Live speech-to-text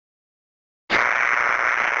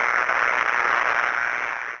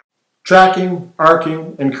Tracking,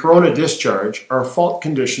 arcing, and corona discharge are fault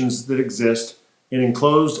conditions that exist in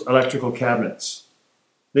enclosed electrical cabinets.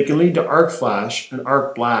 They can lead to arc flash and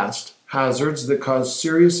arc blast, hazards that cause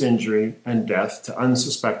serious injury and death to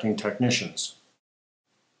unsuspecting technicians.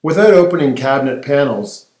 Without opening cabinet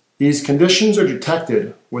panels, these conditions are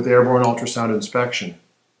detected with airborne ultrasound inspection.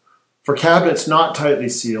 For cabinets not tightly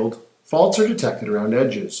sealed, faults are detected around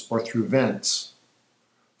edges or through vents.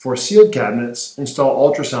 For sealed cabinets,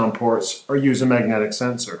 install ultrasound ports or use a magnetic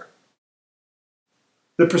sensor.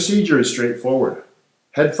 The procedure is straightforward.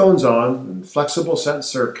 Headphones on and flexible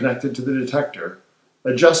sensor connected to the detector.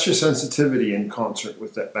 Adjust your sensitivity in concert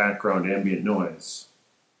with that background ambient noise.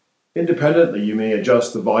 Independently, you may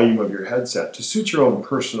adjust the volume of your headset to suit your own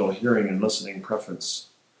personal hearing and listening preference.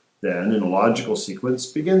 Then, in a logical sequence,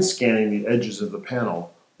 begin scanning the edges of the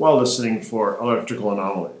panel while listening for electrical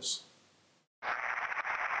anomalies.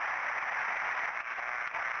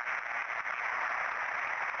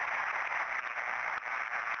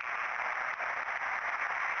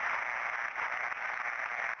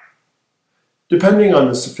 Depending on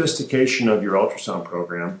the sophistication of your ultrasound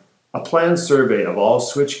program, a planned survey of all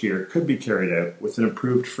switchgear could be carried out with an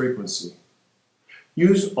improved frequency.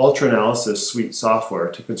 Use UltraAnalysis Suite software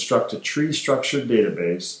to construct a tree-structured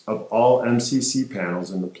database of all MCC panels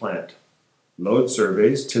in the plant. Load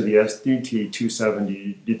surveys to the SDT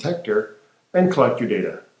 270 detector and collect your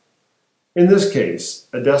data. In this case,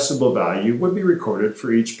 a decibel value would be recorded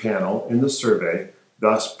for each panel in the survey,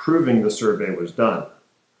 thus proving the survey was done.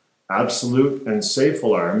 Absolute and safe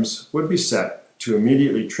alarms would be set to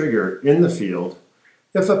immediately trigger in the field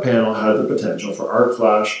if a panel had the potential for arc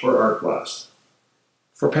flash or arc blast.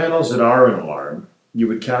 For panels that are an alarm, you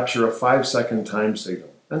would capture a 5-second time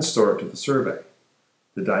signal and store it to the survey.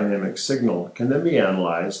 The dynamic signal can then be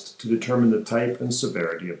analyzed to determine the type and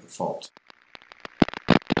severity of the fault.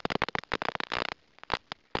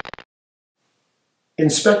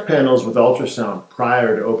 Inspect panels with ultrasound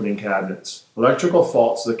prior to opening cabinets. Electrical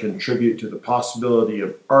faults that contribute to the possibility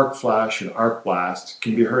of arc flash and arc blast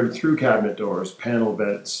can be heard through cabinet doors, panel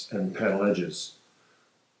vents, and panel edges.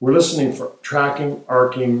 We're listening for tracking,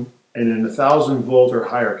 arcing, and in 1,000 volt or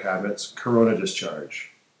higher cabinets, corona discharge.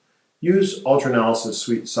 Use UltraAnalysis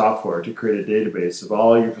Suite software to create a database of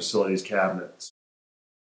all your facility's cabinets.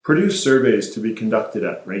 Produce surveys to be conducted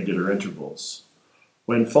at regular intervals.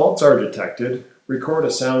 When faults are detected, record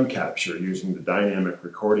a sound capture using the dynamic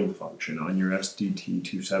recording function on your SDT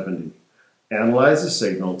 270. Analyze the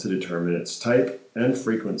signal to determine its type and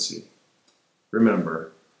frequency.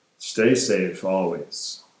 Remember, stay safe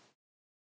always.